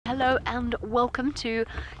hello and welcome to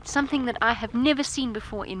something that I have never seen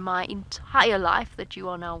before in my entire life that you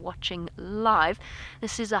are now watching live.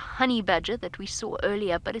 This is a honey badger that we saw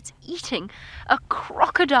earlier, but it's eating a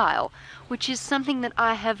crocodile, which is something that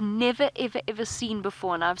I have never ever seen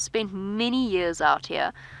before, and I've spent many years out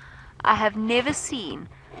here. I have never seen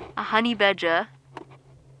a honey badger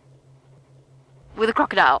with a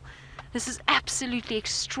crocodile. This is absolutely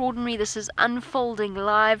extraordinary. This is unfolding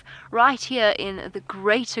live right here in the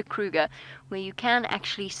Greater Kruger, where you can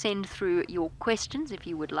actually send through your questions if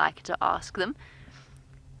you would like to ask them.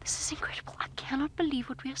 This is incredible. I cannot believe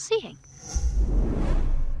what we are seeing.